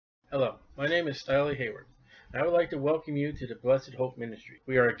Hello, my name is Stylie Hayward, and I would like to welcome you to the Blessed Hope Ministry.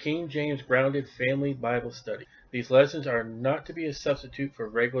 We are a King James grounded family Bible study. These lessons are not to be a substitute for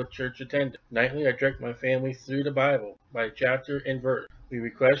regular church attendance. Nightly, I direct my family through the Bible by chapter and verse. We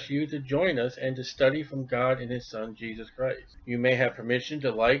request you to join us and to study from God and His Son, Jesus Christ. You may have permission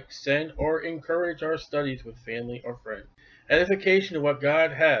to like, send, or encourage our studies with family or friends. Edification of what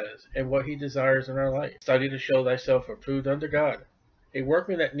God has and what He desires in our life. Study to show thyself approved unto God, a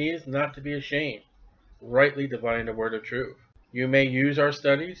workman that needeth not to be ashamed, rightly dividing the word of truth. You may use our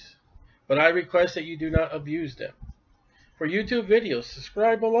studies, but I request that you do not abuse them. For YouTube videos,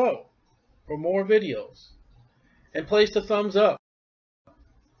 subscribe below for more videos, and place the thumbs up,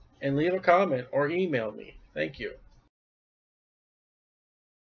 and leave a comment or email me. Thank you.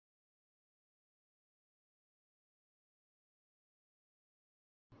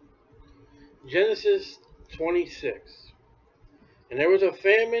 Genesis 26. And there was a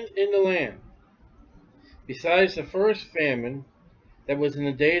famine in the land, besides the first famine that was in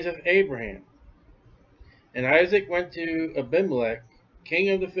the days of Abraham. And Isaac went to Abimelech, king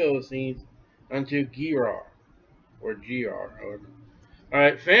of the Philistines, unto Gerar, or Gr.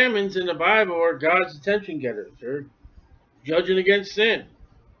 Alright, famines in the Bible are God's attention getters. They're judging against sin.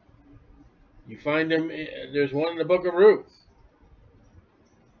 You find them, there's one in the book of Ruth.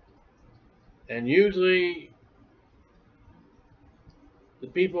 And usually, the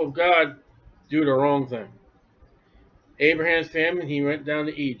people of God do the wrong thing. Abraham's famine, he went down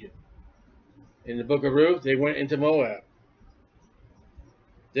to Egypt. In the book of Ruth, they went into Moab.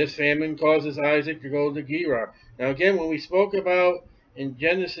 This famine causes Isaac to go to Gerar. Now again, when we spoke about in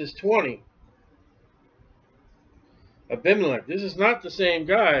Genesis 20, Abimelech, this is not the same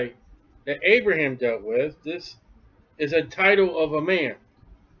guy that Abraham dealt with. This is a title of a man.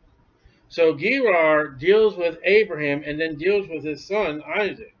 So Gerar deals with Abraham and then deals with his son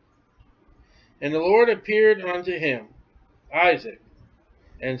Isaac. And the Lord appeared unto him, Isaac,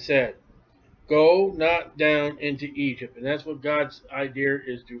 and said, Go not down into Egypt. And that's what God's idea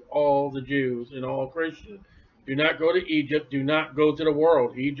is to all the Jews and all Christians. Do not go to Egypt. Do not go to the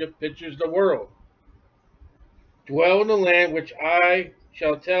world. Egypt pictures the world. Dwell in the land which I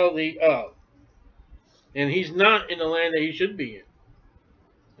shall tell thee of. And he's not in the land that he should be in.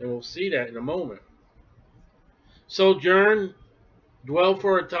 And we'll see that in a moment. Sojourn, dwell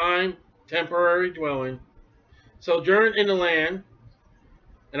for a time, temporary dwelling. Sojourn in the land,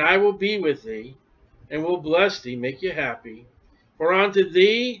 and I will be with thee, and will bless thee, make you happy. For unto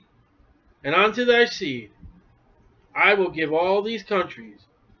thee and unto thy seed I will give all these countries.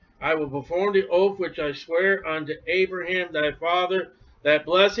 I will perform the oath which I swear unto Abraham thy father. That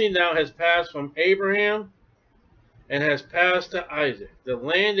blessing now has passed from Abraham and has passed to Isaac. The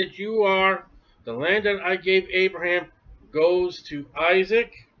land that you are, the land that I gave Abraham, goes to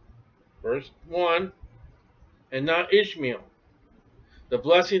Isaac, verse 1, and not Ishmael. The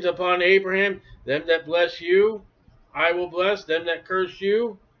blessings upon Abraham, them that bless you, I will bless. Them that curse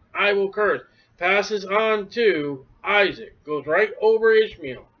you, I will curse. Passes on to Isaac, goes right over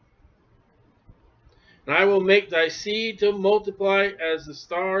Ishmael. And I will make thy seed to multiply as the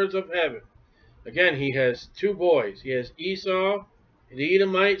stars of heaven. Again, he has two boys. He has Esau, the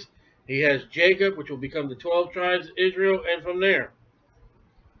Edomites. He has Jacob, which will become the 12 tribes of Israel, and from there.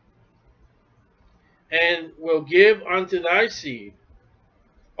 And will give unto thy seed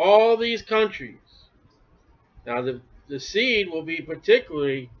all these countries. Now, the seed will be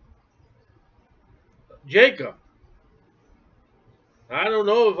particularly Jacob. I don't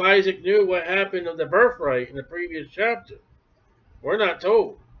know if Isaac knew what happened of the birthright in the previous chapter. We're not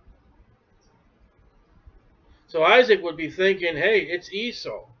told. So Isaac would be thinking, hey, it's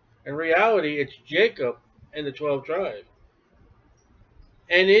Esau. In reality, it's Jacob and the 12 tribes.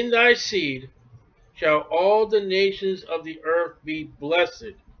 And in thy seed shall all the nations of the earth be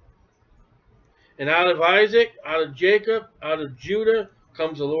blessed. And out of Isaac, out of Jacob, out of Judah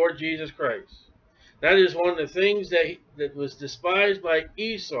comes the Lord Jesus Christ. That is one of the things that was despised by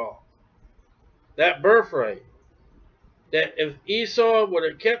Esau. That birthright. That if Esau would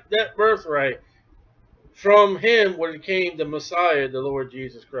have kept that birthright, from him would have came the Messiah, the Lord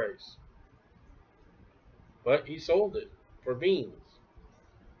Jesus Christ. But he sold it for beans.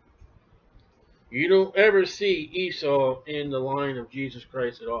 You don't ever see Esau in the line of Jesus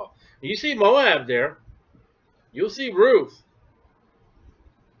Christ at all. You see Moab there. You'll see Ruth.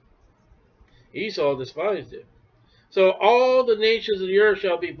 Esau despised it. So all the nations of the earth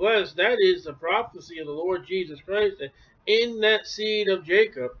shall be blessed. That is the prophecy of the Lord Jesus Christ. That in that seed of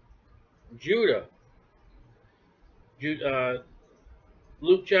Jacob, Judah,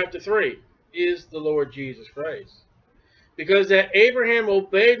 Luke chapter 3, is the Lord Jesus Christ. Because that Abraham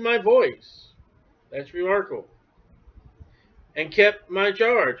obeyed my voice. That's remarkable. And kept my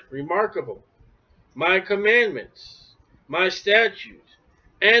charge. Remarkable. My commandments, my statutes,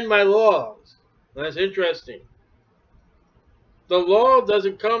 and my laws. That's interesting. The law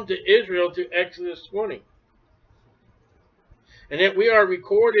doesn't come to Israel to Exodus 20. And yet we are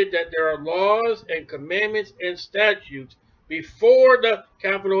recorded that there are laws and commandments and statutes before the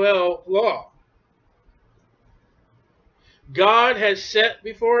capital L law. God has set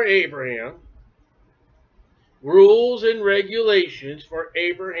before Abraham rules and regulations for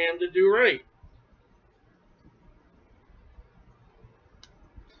Abraham to do right.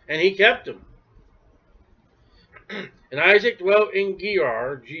 And he kept them. And Isaac dwelt in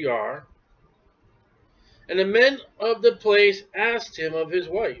Gerar, and the men of the place asked him of his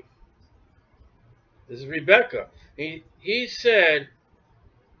wife. This is Rebekah. He said,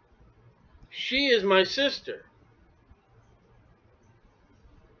 she is my sister.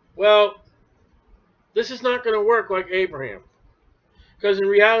 Well, this is not going to work like Abraham. Because in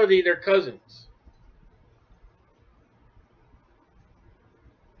reality, they're cousins.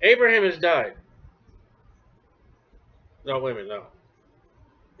 Abraham has died. No, wait a minute, no.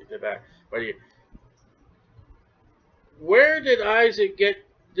 Take that back. Right here. Where did Isaac get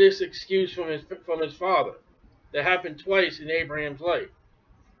this excuse from his father? That happened twice in Abraham's life.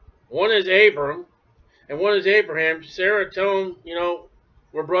 One is Abram, and one is Abraham. Sarah tell him,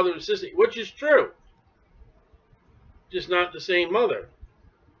 we're brother and sister, which is true. Just not the same mother.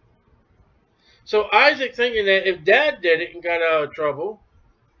 So Isaac thinking that if Dad did it and got out of trouble,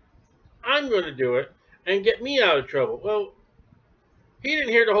 I'm going to do it and get me out of trouble. Well, he didn't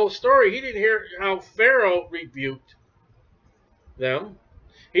hear the whole story. He didn't hear how Pharaoh rebuked them.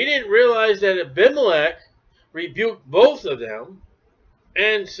 He didn't realize that Abimelech rebuked both of them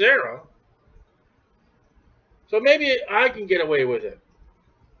and Sarah. So maybe I can get away with it.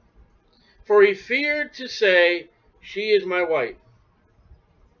 For he feared to say, she is my wife.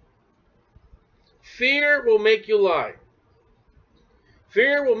 Fear will make you lie.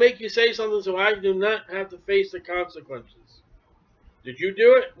 Fear will make you say something so I do not have to face the consequences. Did you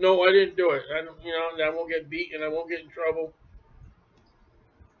do it? No, I didn't do it. I won't get beat and I won't get in trouble.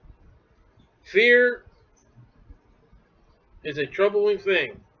 Fear is a troubling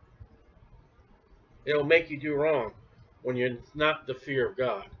thing. It'll make you do wrong when you're not the fear of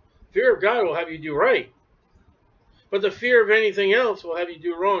God. Fear of God will have you do right. But the fear of anything else will have you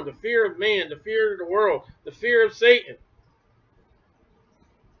do wrong. The fear of man, the fear of the world, the fear of Satan.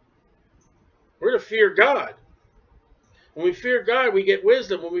 We're to fear God. When we fear God, we get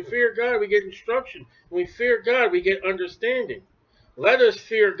wisdom. When we fear God, we get instruction. When we fear God, we get understanding. Let us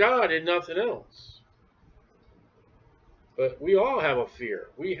fear God and nothing else. But we all have a fear.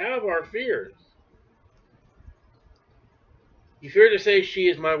 We have our fears. He feared to say, she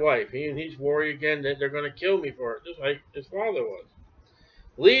is my wife. He's worried again that they're going to kill me for it, just like his father was.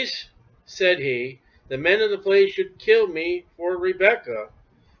 Least, said he, the men of the place should kill me for Rebekah,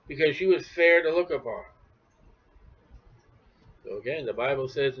 because she was fair to look upon. So again, the Bible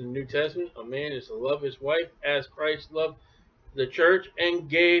says in the New Testament, a man is to love his wife as Christ loved the church and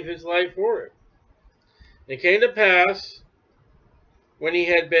gave his life for it. It came to pass, when he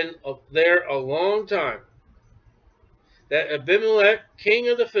had been there a long time, that Abimelech, king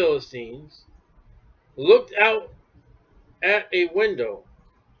of the Philistines, looked out at a window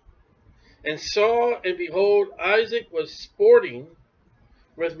and saw, and behold, Isaac was sporting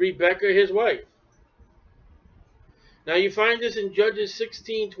with Rebekah his wife. Now you find this in Judges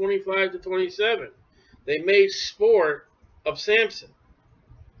 16:25-27. They made sport of Samson.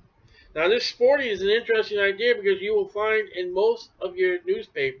 Now this sporting is an interesting idea because you will find in most of your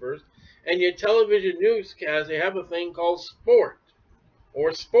newspapers and your television newscasts, they have a thing called sport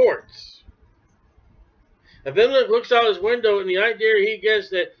or sports. Abimelech looks out his window and the idea he gets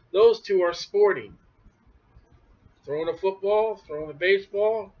that those two are sporting. Throwing a football, throwing a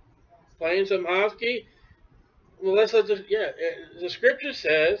baseball, playing some hockey. Well, the scripture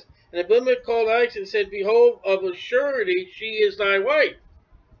says, and Abimelech called Isaac and said, behold, of a surety she is thy wife.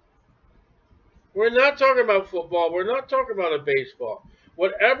 We're not talking about football. We're not talking about a baseball.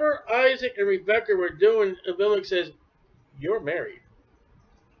 Whatever Isaac and Rebekah were doing, Abimelech says, you're married.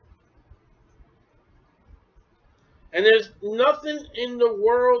 And there's nothing in the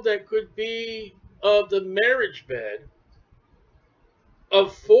world that could be of the marriage bed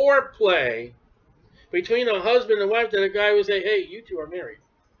of foreplay between a husband and wife that a guy would say, hey, you two are married.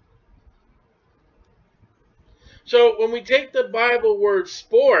 So when we take the Bible word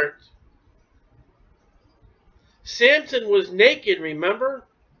sport, Samson was naked, remember?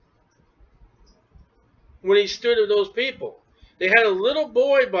 when he stood with those people. They had a little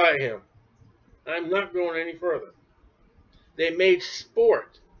boy by him. I'm not going any further. They made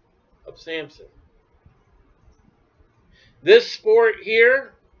sport of Samson. This sport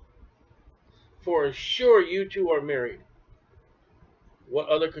here, for sure you two are married. What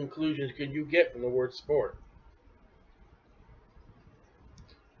other conclusions could you get from the word sport?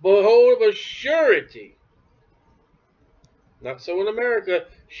 Behold, of a surety. Not so in America,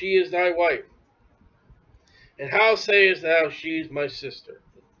 she is thy wife. And how sayest thou, she's my sister?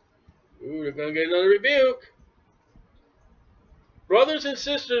 Ooh, they're going to get another rebuke. Brothers and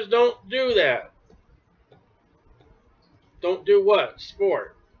sisters don't do that. Don't do what?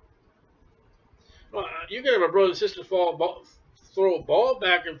 Sport. Well, you can have a brother and sister throw a ball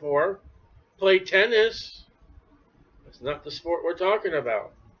back and forth, play tennis. That's not the sport we're talking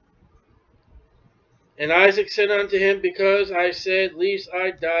about. And Isaac said unto him, because I said, lest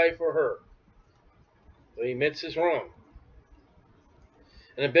I die for her. So he admits his wrong.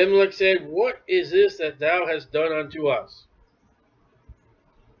 And Abimelech said, what is this that thou hast done unto us?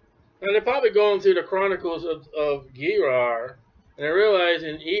 Now they're probably going through the chronicles of Gerar, and I realize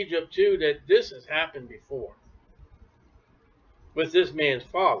in Egypt too that this has happened before. With this man's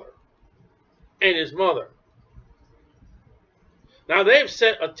father and his mother. Now they've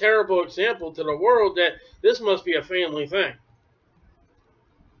set a terrible example to the world that this must be a family thing.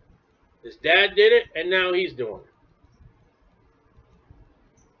 His dad did it, and now he's doing it.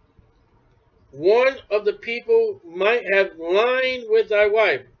 One of the people might have lined with thy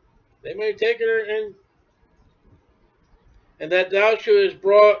wife. They may have taken her and that thou shouldest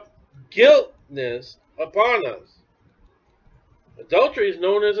brought guiltness upon us. Adultery is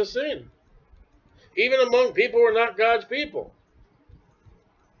known as a sin. Even among people who are not God's people.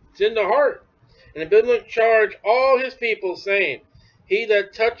 It's in the heart. And Abimelech charged all his people, saying, he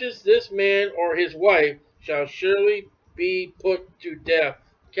that touches this man or his wife shall surely be put to death.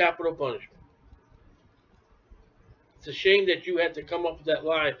 Capital punishment. It's a shame that you had to come up with that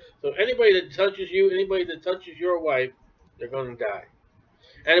lie. So anybody that touches you, anybody that touches your wife, they're going to die.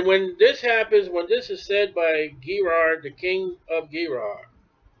 And when this happens, when this is said by Gerar, the king of Gerar,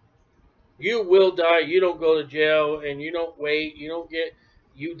 you will die. You don't go to jail, and you don't wait.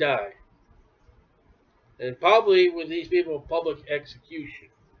 You die. And probably with these people, public execution.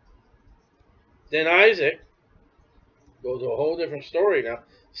 Then Isaac goes to a whole different story now.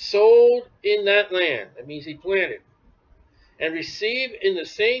 Sold in that land. That means he planted. And received in the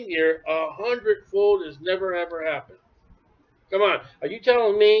same year 100-fold as never ever happened. Come on. Are you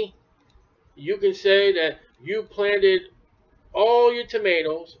telling me you can say that you planted all your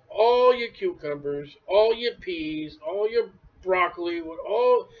tomatoes, all your cucumbers, all your peas, all your broccoli,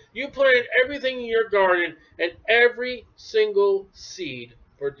 you planted everything in your garden, and every single seed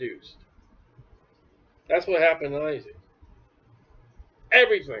produced? That's what happened to Isaac.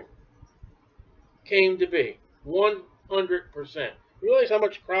 Everything came to be 100%. You realize how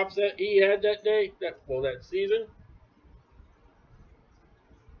much crops that he had that day, that season?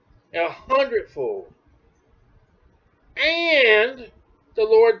 100-fold. And the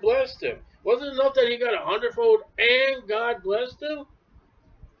Lord blessed him. Wasn't it enough that he got 100-fold and God blessed him?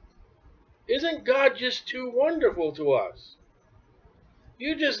 Isn't God just too wonderful to us?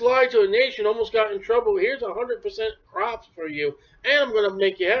 You just lied to a nation, almost got in trouble. Here's 100% crops for you, and I'm going to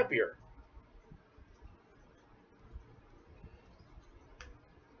make you happier.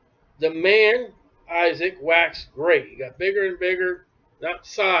 The man, Isaac, waxed great. He got bigger and bigger, not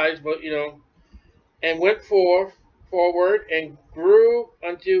size, but and went forward and grew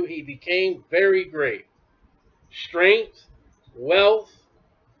until he became very great. Strength, wealth,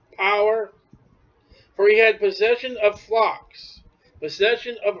 power, for he had possession of flocks,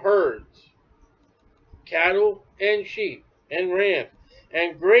 possession of herds, cattle and sheep and rams,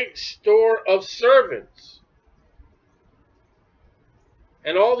 and great store of servants.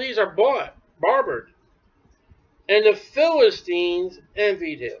 And all these are bartered. And the Philistines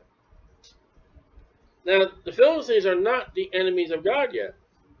envied him. Now, the Philistines are not the enemies of God yet.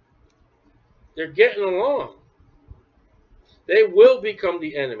 They're getting along. They will become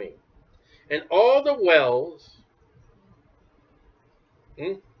the enemy. And all the wells...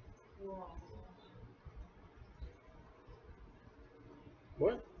 What?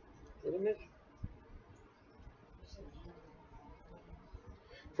 What did I mention?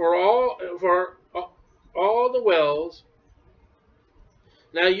 For all the wells.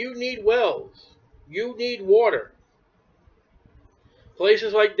 Now you need wells. You need water.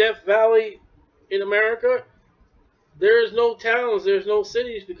 Places like Death Valley in America, there is no towns, there's no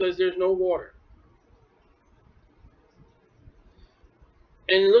cities because there's no water.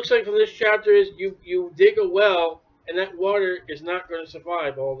 And it looks like from this chapter is you dig a well, and that water is not going to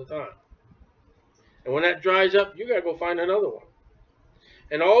survive all the time. And when that dries up, you got to go find another one.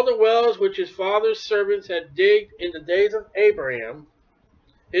 And all the wells which his father's servants had digged in the days of Abraham,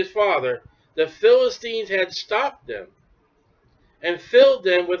 his father, the Philistines had stopped them and filled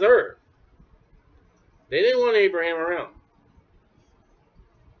them with earth. They didn't want Abraham around.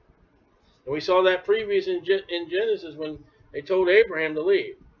 And we saw that previous in Genesis when they told Abraham to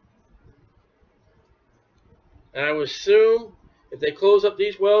leave. And I would assume if they close up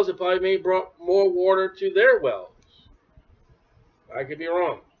these wells, it probably may brought more water to their wells. I could be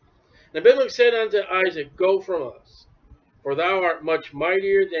wrong. And Abimelech said unto Isaac, Go from us, for thou art much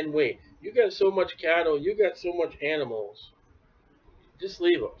mightier than we. You got so much cattle, you got so much animals. Just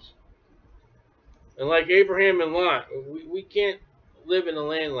leave us. And like Abraham and Lot, we can't live in a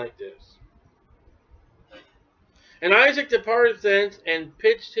land like this. And Isaac departed thence and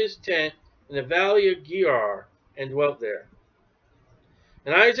pitched his tent in the valley of Gerar and dwelt there.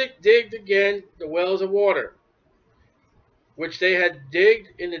 And Isaac digged again the wells of water, which they had digged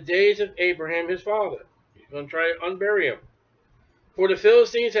in the days of Abraham his father. He's going to try to unbury him. For the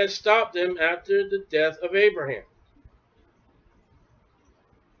Philistines had stopped them after the death of Abraham.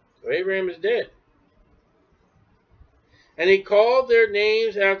 So Abraham is dead. And he called their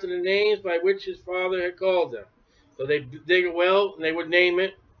names after the names by which his father had called them. So they dig a well and they would name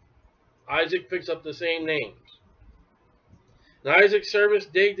it. Isaac picks up the same names. And Isaac's servants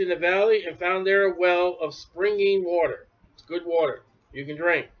digged in the valley and found there a well of springing water. It's good water. You can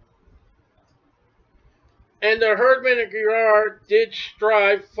drink. And the herdmen of Gerar did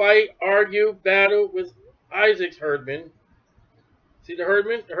strive, fight, argue, battle with Isaac's herdmen. See the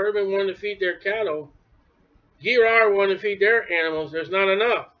herdmen? The herdmen wanted to feed their cattle. Gerar wanted to feed their animals. There's not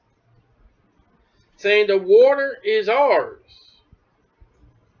enough. Saying, the water is ours.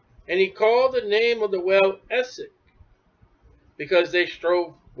 And he called the name of the well Esek, because they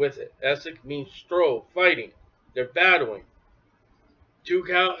strove with it. Esek means strove, fighting. They're battling. Two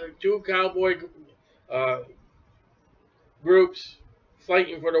cowboy groups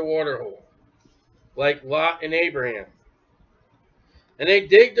fighting for the water hole, like Lot and Abraham. And they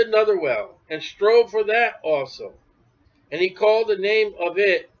digged another well and strove for that also. And he called the name of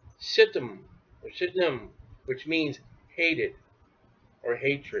it Shittim, or Shittim, which means hated or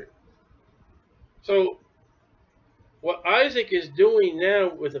hatred. So what Isaac is doing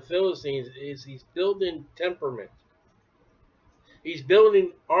now with the Philistines is he's building temperament. He's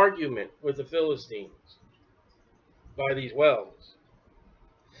building argument with the Philistines by these wells.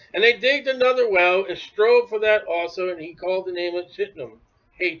 And they digged another well and strove for that also, and he called the name of Shittim,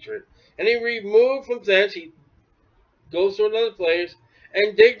 hatred. And he removed from thence, he goes to another place,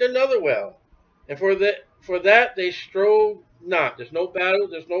 and digged another well. And for that they strove not. There's no battle,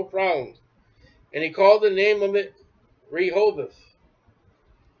 there's no problems. And he called the name of it Rehoboth.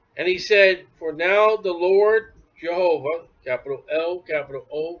 And he said, For now the Lord Jehovah, capital L, capital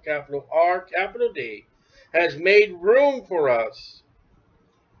O, capital R, capital D, has made room for us,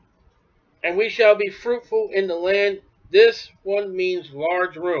 and we shall be fruitful in the land. This one means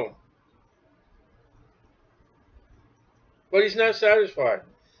large room. But he's not satisfied.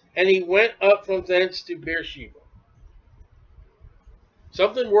 And he went up from thence to Beersheba.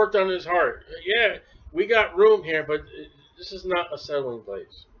 Something worked on his heart. Yeah, we got room here, but this is not a settling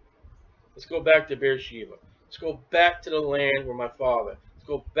place. Let's go back to Beersheba. Let's go back to the land where my father. Let's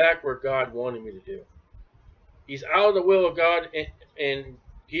go back where God wanted me to do. He's out of the will of God in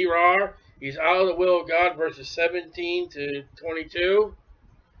Gerar. He's out of the will of God, verses 17 to 22.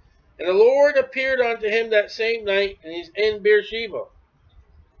 And the Lord appeared unto him that same night, and he's in Beersheba.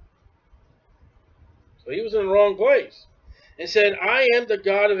 So he was in the wrong place. And said, I am the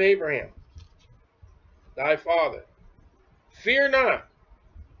God of Abraham, thy father. Fear not.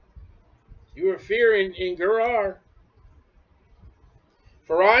 You were fearing in Gerar.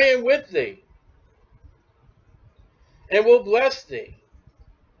 For I am with thee, and will bless thee,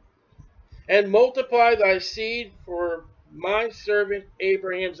 and multiply thy seed for my servant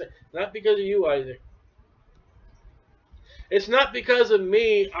Abraham's sake. Not because of you, Isaac. It's not because of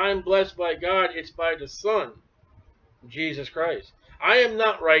me I'm blessed by God. It's by the Son, Jesus Christ. I am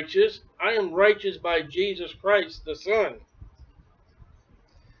not righteous. I am righteous by Jesus Christ, the Son.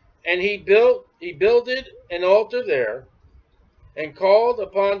 And he builded an altar there, and called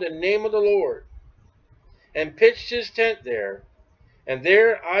upon the name of the Lord, and pitched his tent there. And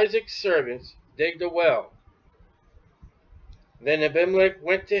there Isaac's servants digged a well. Then Abimelech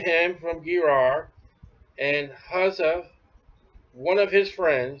went to him from Gerar, and Huzzah, one of his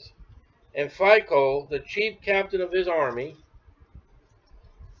friends, and Phicol, the chief captain of his army,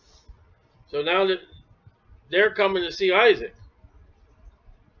 So now that they're coming to see Isaac.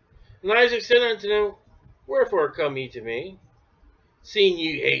 And Isaac said unto them, Wherefore come ye to me, seeing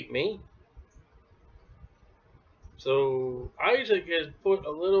ye hate me? So Isaac has put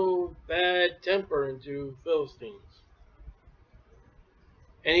a little bad temper into Philistines.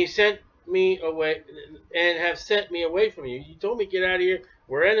 And he sent me away, and have sent me away from you. You told me get out of here.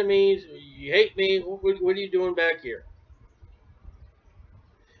 We're enemies. You hate me. What are you doing back here?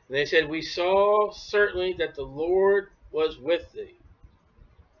 And they said, We saw certainly that the Lord was with thee.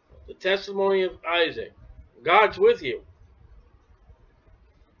 The testimony of Isaac. God's with you.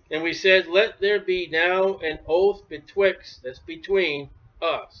 And we said, Let there be now an oath betwixt, that's between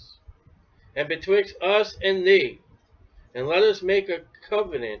us, and betwixt us and thee, and let us make a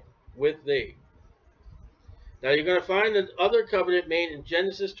covenant with thee. Now you're going to find the other covenant made in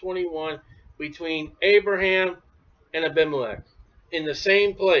Genesis 21 between Abraham and Abimelech in the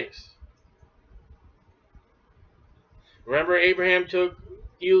same place. Remember, Abraham took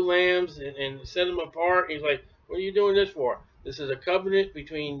ewe lambs and set them apart. He's like, what are you doing this for? This is a covenant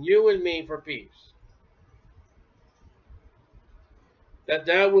between you and me for peace. That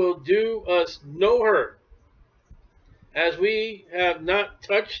thou wilt do us no hurt, as we have not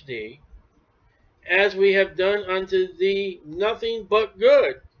touched thee, as we have done unto thee nothing but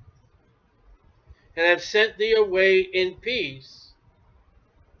good, and have sent thee away in peace.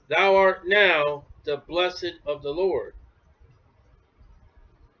 Thou art now the blessed of the Lord.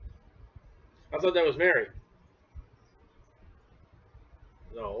 I thought that was Mary.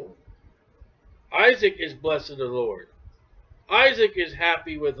 No. Isaac is blessed of the Lord. Isaac is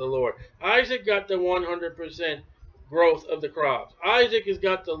happy with the Lord. Isaac got the 100% growth of the crops. Isaac has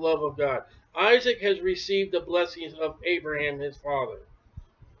got the love of God. Isaac has received the blessings of Abraham, his father.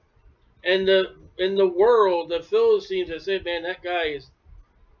 And in the world, the Philistines have said, man, that guy is,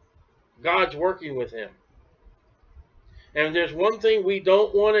 God's working with him. And if there's one thing we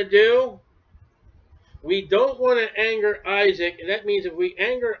don't want to do, we don't want to anger Isaac. And that means if we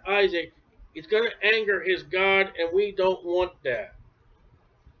anger Isaac, it's going to anger his God, and we don't want that.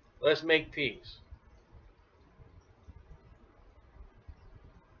 Let's make peace.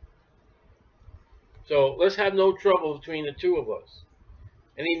 So let's have no trouble between the two of us.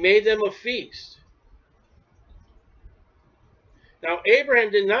 And he made them a feast. Now,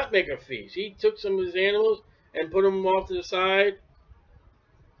 Abraham did not make a feast. He took some of his animals and put them off to the side.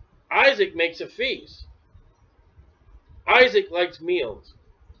 Isaac makes a feast. Isaac likes meals.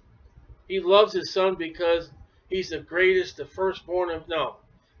 He loves his son because he's the greatest, the firstborn of, no.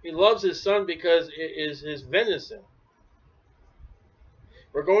 He loves his son because it is his venison.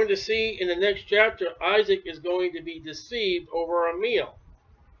 We're going to see in the next chapter, Isaac is going to be deceived over a meal.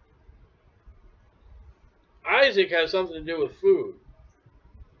 Isaac has something to do with food.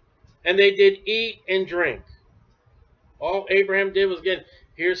 And they did eat and drink. All Abraham did was, again,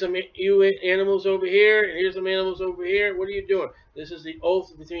 here's some animals over here, and here's some animals over here. What are you doing? This is the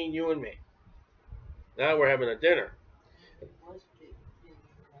oath between you and me. Now we're having a dinner.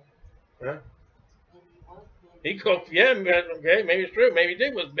 Huh? He cooked, yeah, okay, maybe it's true. Maybe he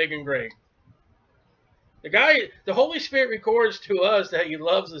did was big and great. The Holy Spirit records to us that he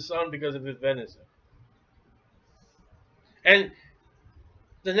loves the son because of his venison. And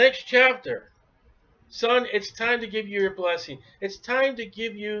the next chapter, son, it's time to give you your blessing. It's time to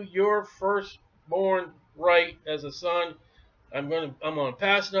give you your firstborn right as a son. I'm gonna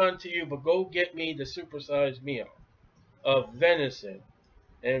pass it on to you, but go get me the supersized meal of venison,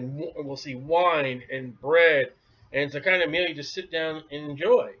 and we'll see wine and bread, and it's the kind of meal you just sit down and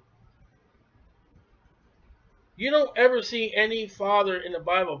enjoy. You don't ever see any father in the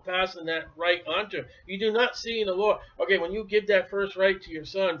Bible passing that right on to him. You do not see in the Lord, okay, when you give that first right to your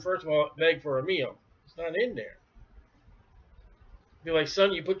son, first of all, beg for a meal. It's not in there. Be like,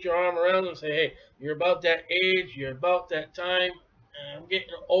 son, you put your arm around him and say, hey, you're about that age, you're about that time, I'm getting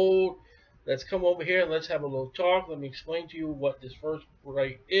old, let's come over here and let's have a little talk. Let me explain to you what this first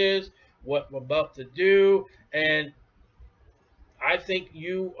right is, what I'm about to do, and I think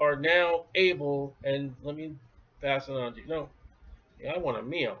you are now able, and let me pass it on to you. No, yeah, I want a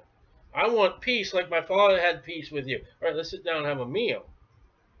meal. I want peace like my father had peace with you. All right, let's sit down and have a meal.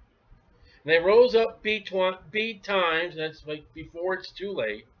 And they rose up betimes, that's like before it's too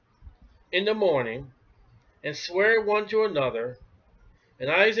late, in the morning, and sware one to another. And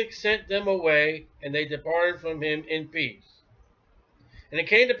Isaac sent them away, and they departed from him in peace. And it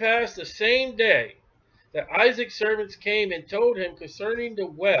came to pass the same day that Isaac's servants came and told him concerning the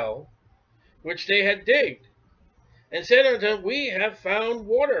well which they had digged, and said unto him, we have found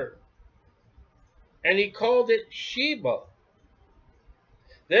water. And he called it Sheba.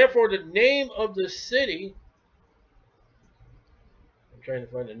 Therefore, the name of the city, I'm trying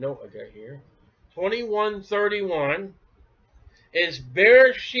to find a note I got here, 2131, is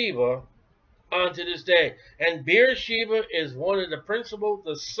Beersheba unto this day. And Beersheba is one of the principal,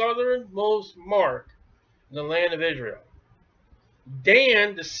 the southernmost mark in the land of Israel.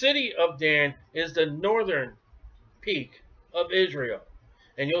 Dan, the city of Dan, is the northern peak of Israel.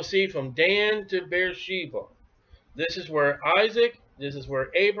 And you'll see from Dan to Beersheba. This is where Isaac, this is where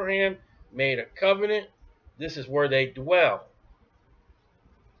Abraham made a covenant. This is where they dwell.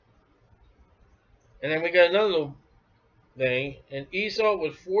 And then we got another little thing. And Esau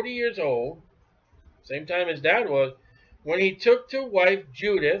was 40 years old, same time his dad was, when he took to wife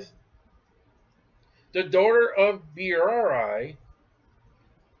Judith, the daughter of Beeri,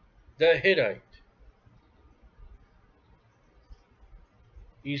 the Hittite.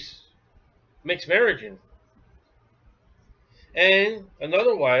 He's mixed marriaging. And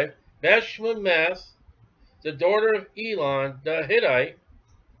another wife, Beshemeth, the daughter of Elon, the Hittite.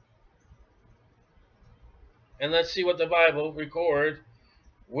 And let's see what the Bible records,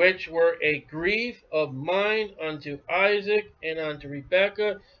 which were a grief of mine unto Isaac and unto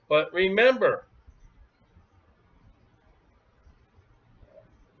Rebekah. But remember,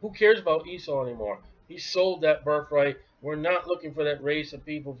 who cares about Esau anymore? He sold that birthright. We're not looking for that race of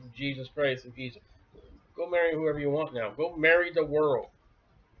people from Jesus Christ. Go marry whoever you want now. Go marry the world.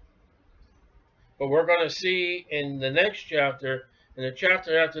 But we're going to see in the next chapter, in the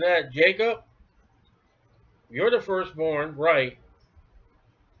chapter after that, Jacob, you're the firstborn, right?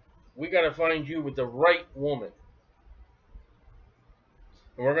 We got to find you with the right woman.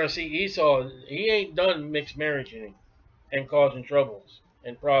 And we're going to see Esau, he ain't done mixed marriaging and causing troubles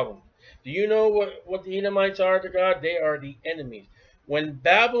and problems. Do you know what the Edomites are to God? They are the enemies. When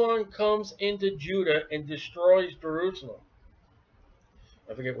Babylon comes into Judah and destroys Jerusalem,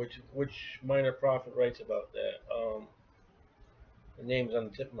 I forget which minor prophet writes about that. The name's on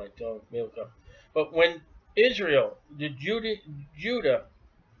the tip of my tongue. But when Israel, Judah,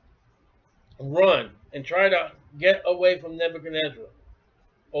 run and try to get away from Nebuchadnezzar,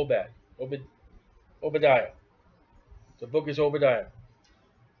 Obadiah. The book is Obadiah.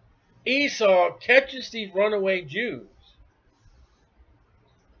 Esau catches these runaway Jews,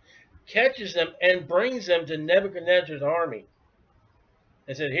 catches them and brings them to Nebuchadnezzar's army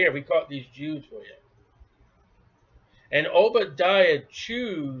and said, here, we caught these Jews for you. And Obadiah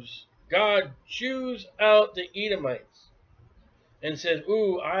God choose out the Edomites and says,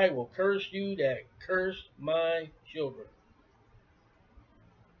 ooh, I will curse you that curse my children.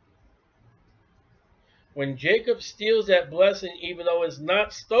 When Jacob steals that blessing, even though it's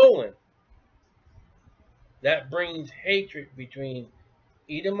not stolen, that brings hatred between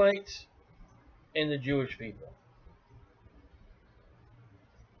Edomites and the Jewish people.